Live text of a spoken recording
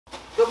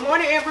Good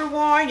morning,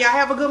 everyone. Y'all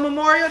have a good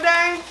Memorial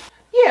Day?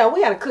 Yeah,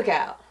 we had a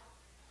cookout.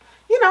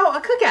 You know, a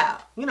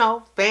cookout. You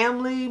know,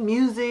 family,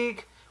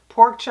 music,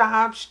 pork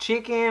chops,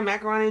 chicken,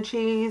 macaroni and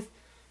cheese,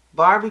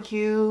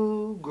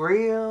 barbecue,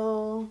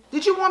 grill.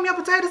 Did you warm your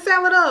potato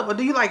salad up or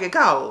do you like it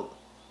cold?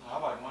 I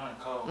like mine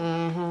cold.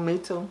 Me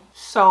too.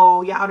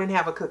 So, y'all didn't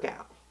have a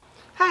cookout.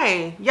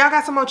 Hey, y'all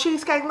got some more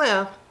cheesecake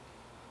left?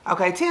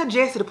 Okay, tell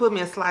Jesse to put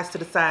me a slice to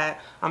the side.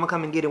 I'm gonna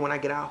come and get it when I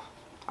get off.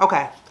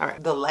 Okay, all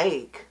right. The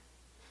lake.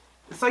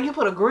 So you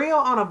put a grill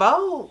on a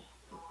boat?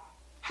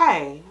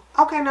 Hey,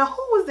 okay, now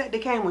who was that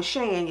came with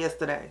Shane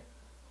yesterday?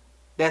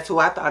 That's who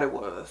I thought it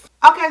was.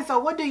 Okay, so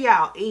what do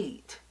y'all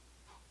eat?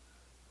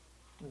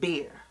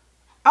 Beer.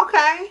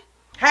 Okay.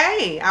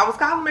 Hey, I was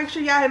calling to make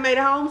sure y'all had made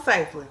it home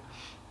safely.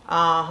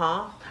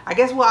 I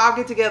guess we'll all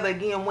get together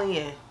again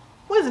when?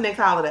 When's the next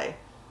holiday?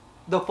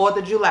 The 4th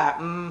of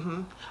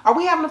July. Are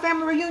we having a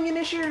family reunion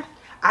this year?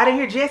 I didn't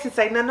hear Jesse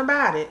say nothing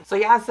about it. So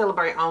y'all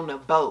celebrate on the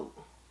boat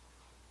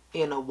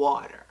in the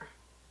water.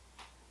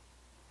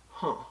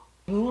 Huh.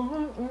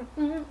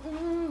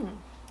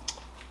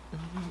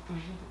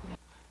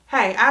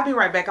 Hey, I'll be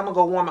right back. I'm gonna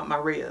go warm up my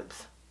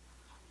ribs.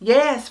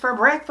 Yes, for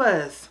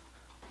breakfast.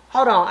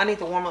 Hold on, I need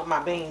to warm up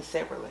my beans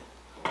separately.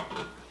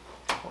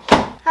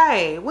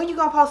 Hey, when you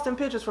gonna post them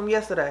pictures from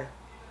yesterday?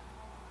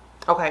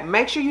 Okay,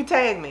 make sure you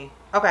tag me.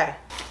 Okay.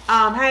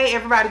 Hey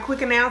everybody,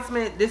 quick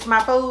announcement. This is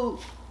my food.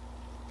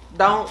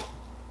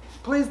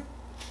 Please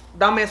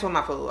don't mess with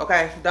my food,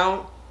 okay?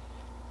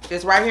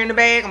 It's right here in the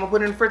bag. I'm gonna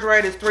put it in the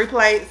refrigerator. It's 3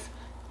 plates.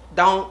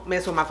 Don't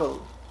mess with my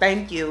food.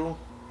 Thank you.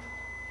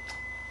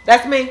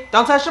 That's me.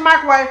 Don't touch the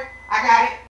microwave. I got it.